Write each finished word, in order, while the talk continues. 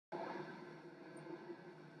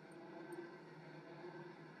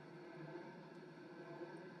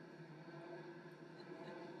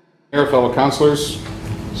Mayor, fellow councillors,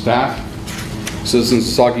 staff, citizens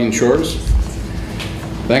of Saugeen Shores,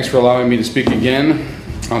 thanks for allowing me to speak again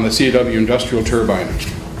on the CAW industrial turbine.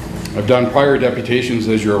 I've done prior deputations,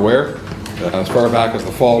 as you're aware, as far back as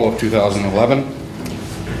the fall of 2011.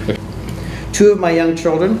 Two of my young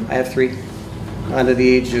children, I have three, under the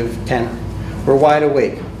age of 10, were wide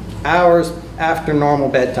awake, hours after normal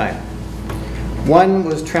bedtime. One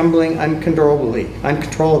was trembling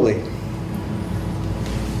uncontrollably.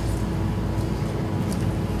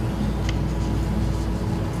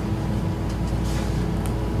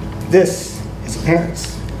 This is a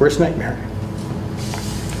parent's worst nightmare.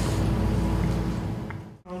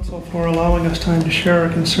 Council for allowing us time to share our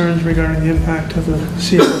concerns regarding the impact of the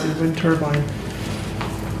CAW wind turbine.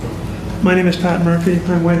 My name is Pat Murphy.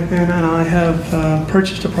 I'm with Anna and I have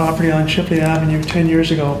purchased a property on Shipley Avenue 10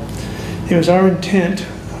 years ago. It was our intent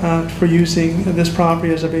for using this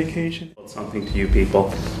property as a vacation. Something to you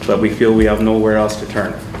people, but we feel we have nowhere else to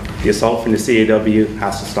turn. The assault from the CAW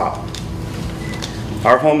has to stop.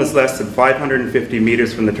 Our home is less than 550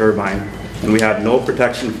 meters from the turbine, and we have no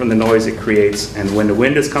protection from the noise it creates, and when the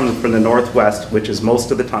wind is coming from the northwest, which is most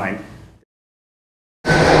of the time,